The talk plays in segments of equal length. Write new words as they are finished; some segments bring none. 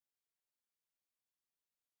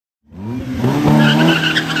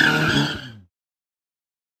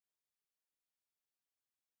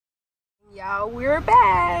Y'all, we're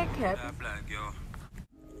back. Happy Black, yo.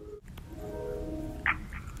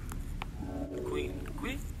 Queen.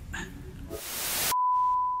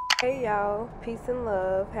 Hey y'all, peace and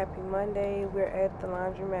love. Happy Monday. We're at the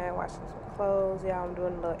laundromat washing some clothes. Y'all, I'm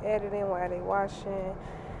doing a little editing while they washing,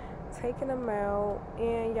 taking them out.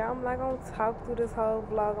 And y'all, I'm not gonna talk through this whole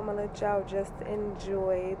vlog. I'm gonna let y'all just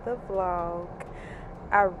enjoy the vlog.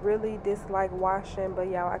 I really dislike washing, but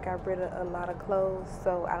y'all, I got rid of a lot of clothes,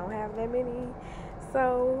 so I don't have that many.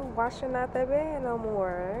 So washing not that bad no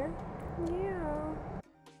more. Yeah.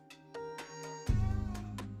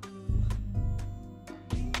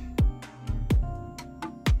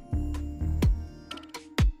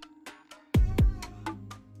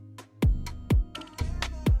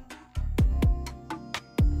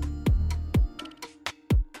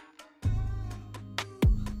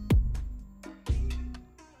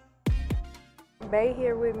 Bay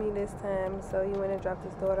here with me this time, so he went and dropped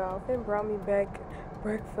his daughter off and brought me back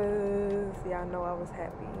breakfast. Y'all know I was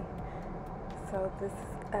happy. So this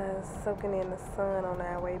is us soaking in the sun on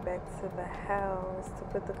our way back to the house to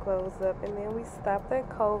put the clothes up, and then we stopped at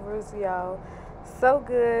Culvers, y'all. So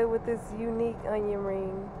good with this unique onion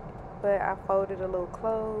ring, but I folded a little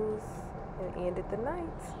clothes and ended the night.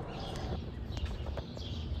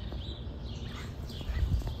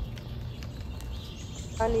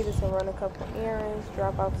 I needed to run a couple errands,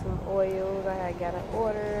 drop off some oils I had got an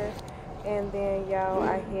order, and then y'all,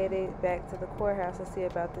 I headed back to the courthouse to see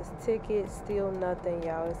about this ticket. Still nothing,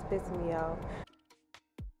 y'all. It's pissing me off.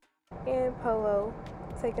 And Polo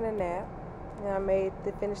taking a nap, and I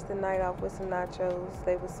finished the night off with some nachos.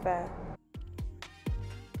 They was fat.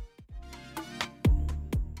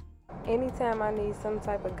 Anytime I need some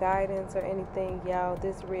type of guidance or anything, y'all,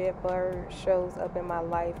 this red bird shows up in my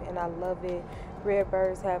life, and I love it. Red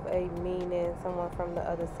birds have a meaning. Someone from the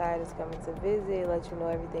other side is coming to visit, let you know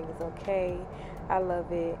everything is okay. I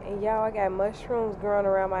love it. And y'all, I got mushrooms growing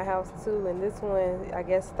around my house too, and this one, I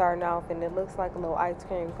guess, starting off, and it looks like a little ice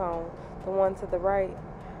cream cone, the one to the right.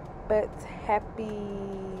 But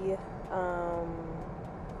happy,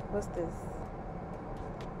 what's this,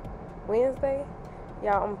 Wednesday?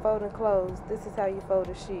 Y'all, I'm folding clothes. This is how you fold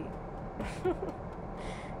a sheet.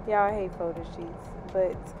 Y'all, I hate folding sheets.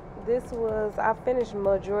 But this was, I finished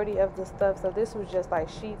majority of the stuff, so this was just like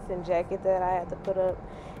sheets and jacket that I had to put up.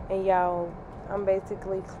 And y'all, I'm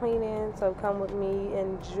basically cleaning, so come with me,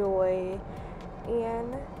 enjoy,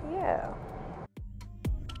 and yeah.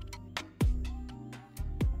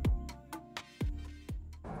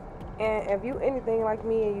 And if you anything like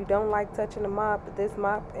me and you don't like touching the mop, this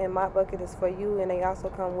mop and mop bucket is for you. And they also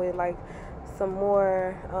come with like some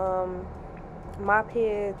more mop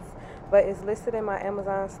heads, but it's listed in my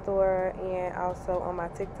Amazon store and also on my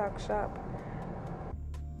TikTok shop.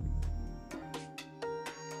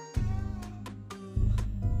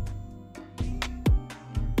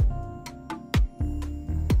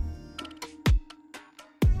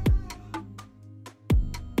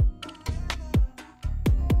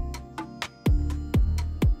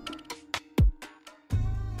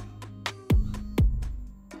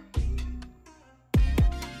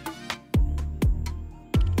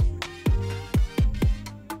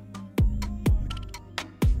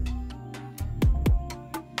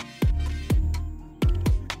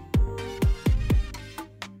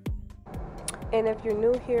 And if you're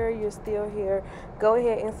new here, you're still here, go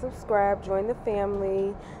ahead and subscribe, join the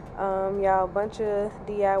family. Y'all, a bunch of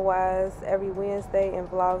DIYs every Wednesday and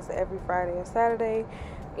vlogs every Friday and Saturday.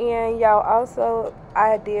 And y'all, also,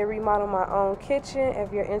 I did remodel my own kitchen.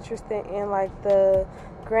 If you're interested in like the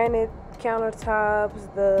granite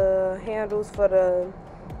countertops, the handles for the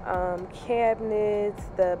cabinets,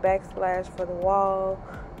 the backsplash for the wall,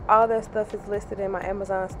 all that stuff is listed in my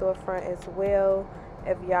Amazon storefront as well,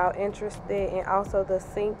 if y'all interested, and also the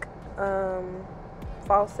sink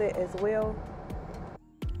faucet as well.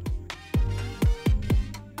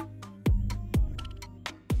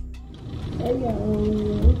 Hey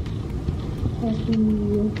y'all, happy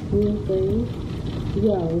Wednesday.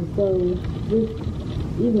 Y'all, so this,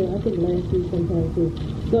 even I think last week sometime too.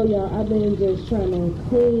 So y'all, I've been just trying to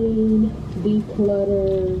clean,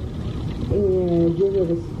 declutter, and get rid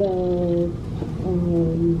of stuff.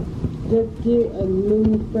 Just get a new,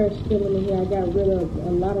 fresh feeling in here. I got rid of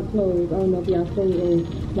a lot of clothes. I don't know if y'all seen in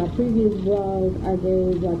my previous vlogs. I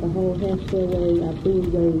gave like a whole hamster away. I threw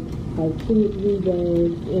away like 2 or 3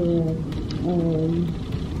 bags, and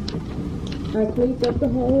I cleaned up the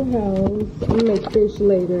whole house. I'm gonna make fish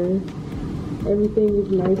later. Everything is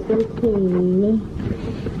nice and clean.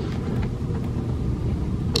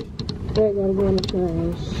 That gotta go in the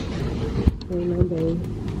trash. Ain't no day.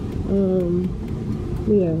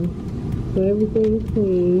 Yeah. So everything's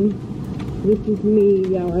clean. This is me,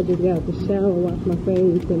 y'all. I just got out the shower, wash my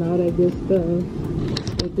face, and all that good stuff.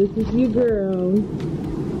 But this is your girl.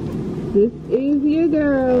 This is your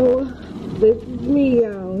girl. This is me,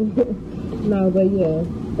 y'all. No, but yeah.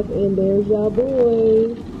 And there's y'all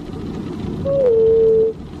boy.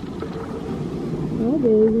 Hey. Hi,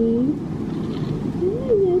 baby.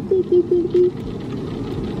 Yeah, thank you.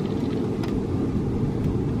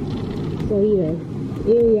 So yeah,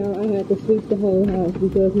 y'all, I had to sweep the whole house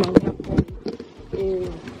because my vacuum is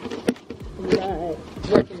not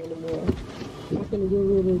working anymore. I'm gonna get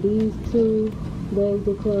rid of these 2 bags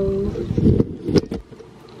of clothes.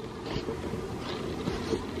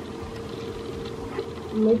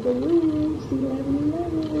 Make a room, see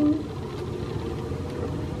 11.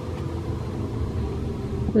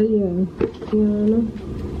 But yeah,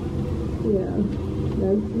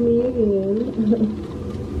 that's me again.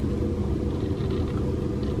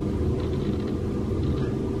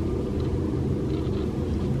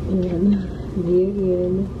 And me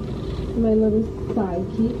again, my little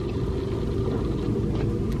sidekick.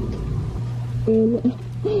 And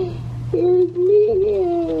here's me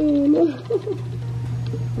again.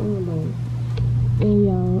 Oh no. And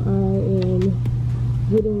y'all, I am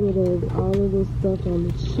getting rid of all of this stuff on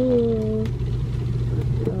the chair.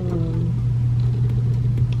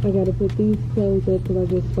 I gotta put these clothes up because I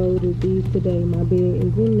just folded these today. My bed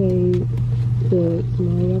isn't made. But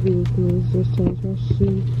mind your business, just change my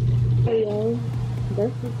sheets. Hey y'all,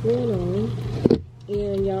 that's what's going on.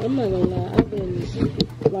 And y'all, I'm not gonna lie, I've been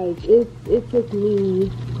like, it took me,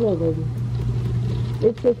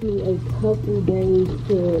 it took me a couple days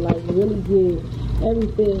to like really get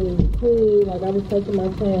everything clean. Like I was taking my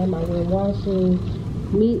time, I went washing.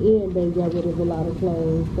 Me and they got rid of a lot of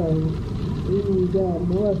clothes, so we got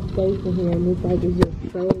more space in here, and it's like it's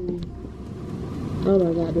just so. Oh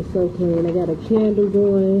my god, it's so clean. I got a candle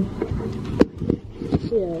going.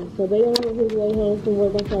 Yeah, so they on his way home from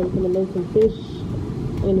work. I'm probably gonna make some fish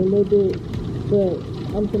in a little bit, but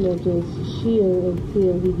I'm gonna just chill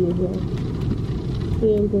until he gets here.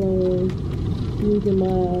 Skin glowing, using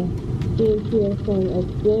my skincare from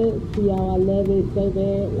Essence. Y'all, I love it so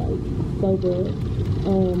bad, like so good.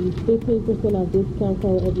 15% off discount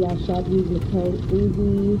code if y'all shop using the code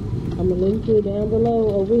Suzie. I'm gonna link it down below,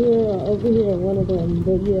 over here, one of them.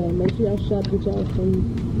 But yeah, make sure y'all shop, get y'all some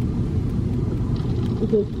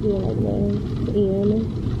good skin like that. And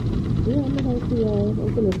yeah, I'm gonna see y'all.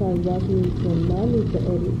 I'm gonna probably watch me some. I need to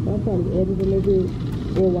edit. I'll probably edit a little bit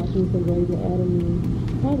or watch me some Grey's Anatomy.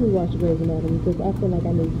 Probably watch Grey's Anatomy because I feel like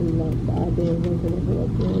I need some nights out there working with her,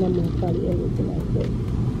 and I'm gonna probably edit tonight. But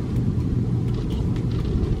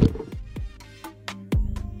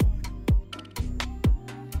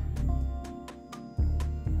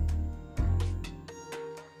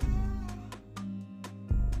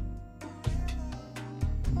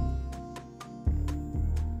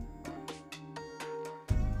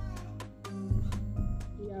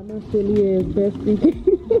my silly ass bestie.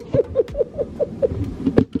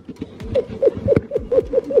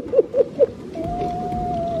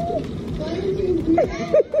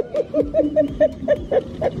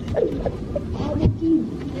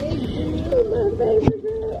 My baby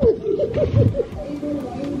girl.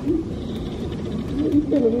 He's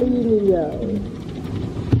gonna leave me, y'all.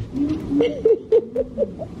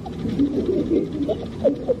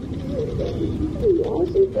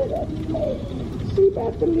 She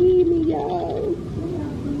about to leave me, y'all.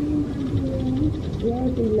 Yeah,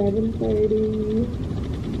 it's 11:30.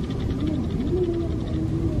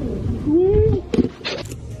 Yeah.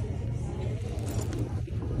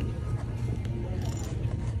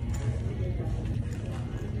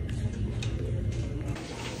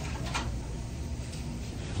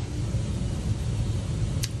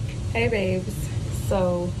 Hey babes,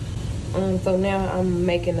 so now I'm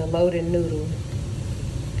making a loaded noodle,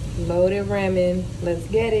 loaded ramen. Let's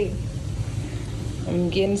get it. I'm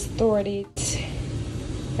getting started.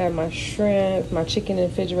 Got my shrimp, my chicken in the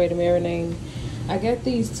refrigerator marinating. I got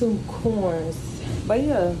these 2 corns, but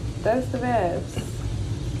yeah, that's the vibes.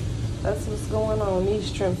 That's what's going on.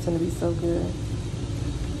 These shrimp's gonna be so good.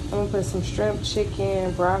 I'm gonna put some shrimp,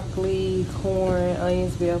 chicken, broccoli, corn,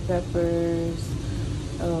 onions, bell peppers.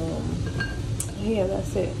 Yeah,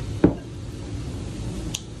 that's it.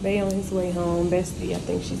 Bay on his way home. Bestie, I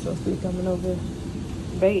think she's supposed to be coming over.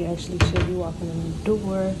 Bay actually should be walking in the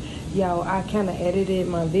door. Y'all, I kind of edited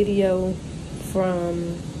my video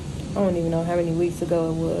from, I don't even know how many weeks ago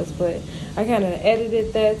it was, but I kind of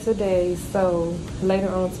edited that today, so later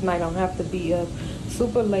on tonight I don't have to be up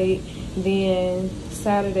super late. Then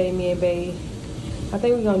Saturday, me and Bay I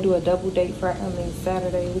think we're gonna do a double date for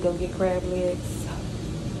Saturday. We're gonna get crab legs.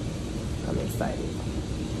 I'm excited.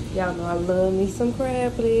 Y'all know I love me some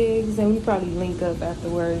crab legs, and we probably link up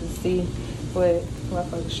afterwards to see what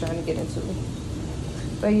motherfuckers trying to get into.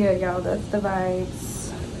 But yeah, y'all, that's the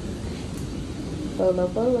vibes. Bolo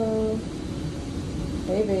bolo.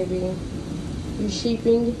 Hey baby, you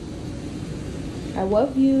sheeping? I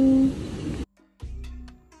love you.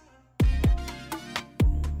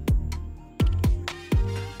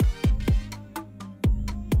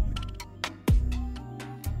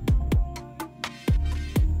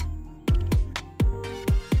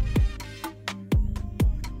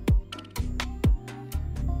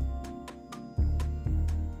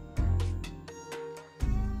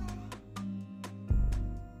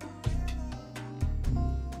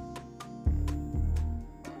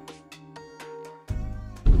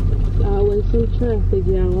 Always some traffic,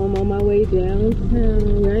 y'all. I'm on my way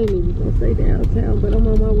downtown. I ain't even gonna say downtown, but I'm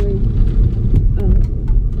on my way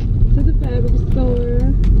to the fabric store.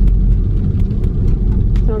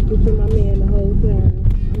 Talking to my man the whole time.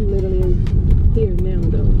 I'm literally here now,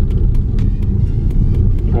 though.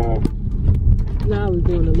 Now I was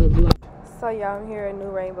doing a little vlog. So y'all, I'm here at New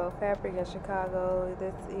Rainbow Fabric in Chicago.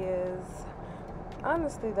 This is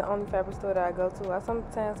honestly the only fabric store that I go to. I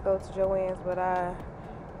sometimes go to Joann's, but I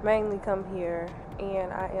mainly come here,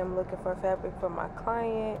 and I am looking for fabric for my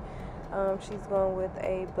client. She's going with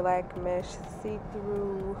a black mesh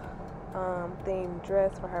see-through themed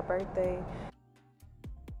dress for her birthday.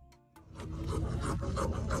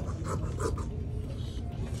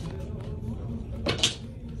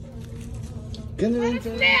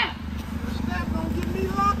 Snap! Snap gonna get me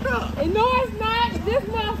locked up. Hey, no, it's not. This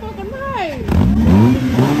motherfucker nice.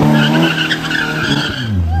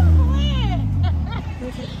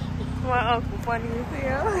 My uncle funny as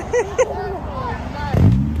hell.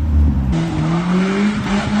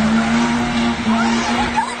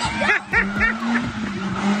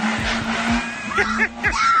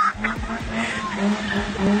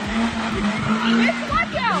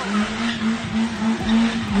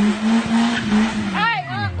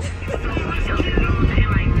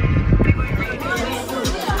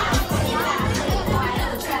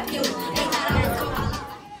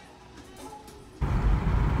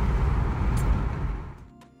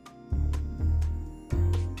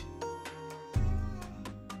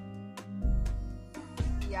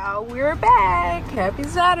 Y'all, we're back. Happy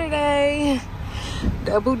Saturday.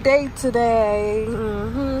 Double date today.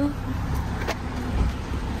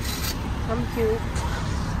 I'm cute.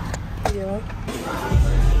 Yeah.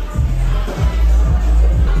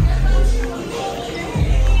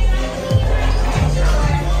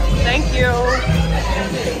 Thank you.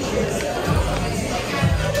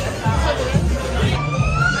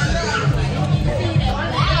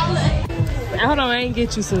 Hold on, I ain't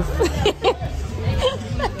get you, sis.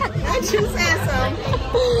 You said so.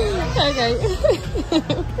 Okay.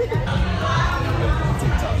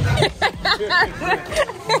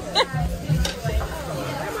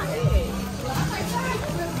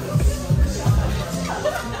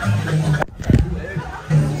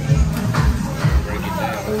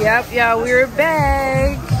 Yep, y'all, we're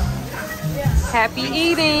back. Happy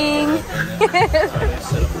eating.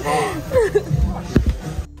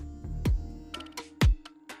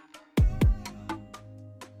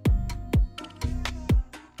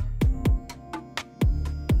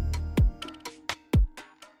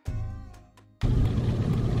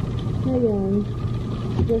 Hey y'all,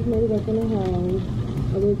 just made it up in the house.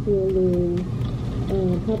 I went to a little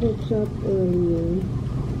pop-up shop earlier,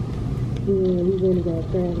 and we went and got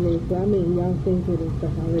crab legs. So I mean, y'all seen it and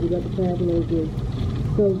stuff already. Got the crab legs, is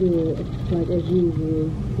so good, like as usual,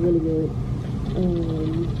 really good.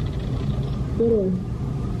 What else?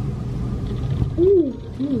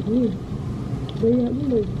 But yeah, we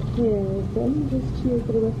look here, so I'm gonna just chill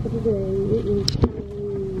for the rest of the day. It is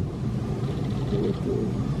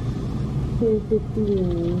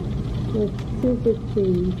 10:51. That's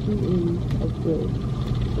 10:15 p.m. of course.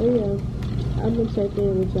 So yeah, I'm gonna check in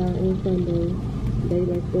with y'all on Sunday. They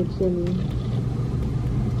like they're chilling.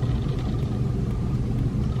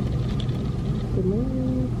 Good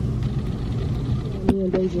night. Me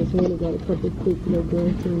and they just went and got a couple quick little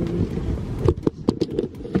groceries.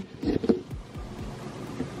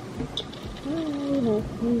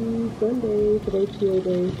 Happy Sunday, today's chill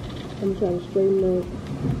day. I'm trying to straighten up.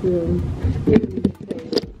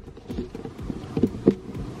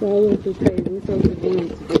 So I went to table. It's so convenient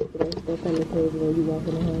to get today. That's on the table when you walk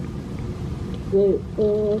in the house. But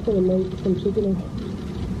I'm gonna make some chicken.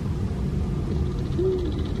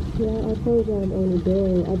 Yeah, I told y'all I'm on the day.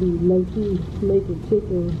 I be low key making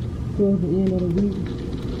chicken towards the end of the week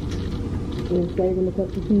and saving a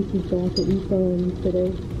couple pieces so I could eat some today.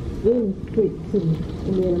 It was quick too,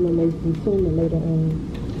 and then I'm gonna make some tuna later on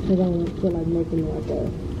because I don't feel like making like a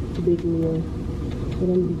big meal. But I'm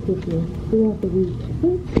gonna be cooking throughout the week.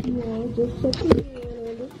 Yeah, just checking in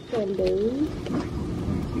on this Sunday.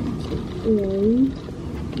 And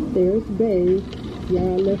there's Babe.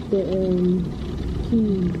 Y'all left the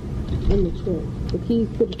keys in the truck. The keys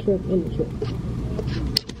to the truck in the truck.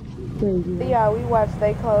 Crazy. Yeah, we watched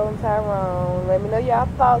Declutter and Tyrone. Let me know y'all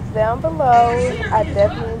thoughts down below. I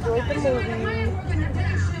definitely enjoyed the movie.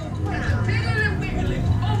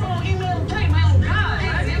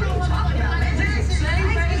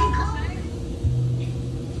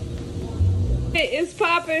 It's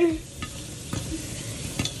popping.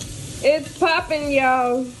 It's popping,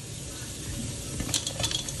 y'all.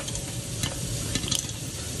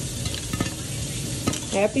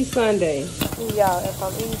 Happy Sunday. Y'all, if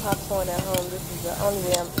I'm eating popcorn at home, this is the only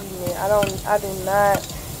way I'm eating it. I do not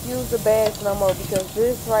use the bags no more because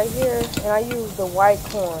this right here, and I use the white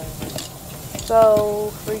corn.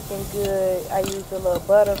 So freaking good. I use a little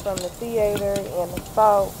butter from the theater and the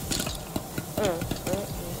salt.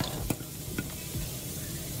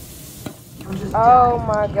 Oh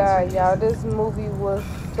my god, y'all, this movie was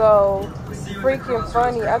so freaking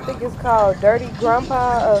funny. I think it's called Dirty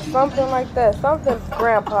Grandpa or something like that. Something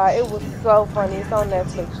Grandpa. It was so funny. It's on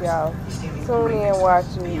Netflix, y'all. Tune in and watch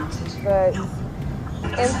it. But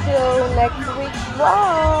until next week's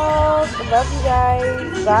vlog, love you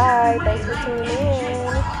guys. Bye. Thanks for tuning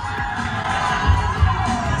in.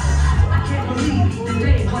 I can't believe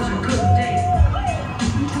today was a good day.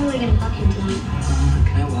 I'm totally gonna fucking do it.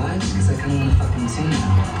 Can I watch? Because I kind of want to fucking sing.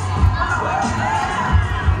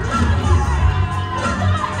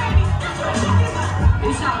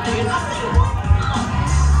 Peace out, niggas.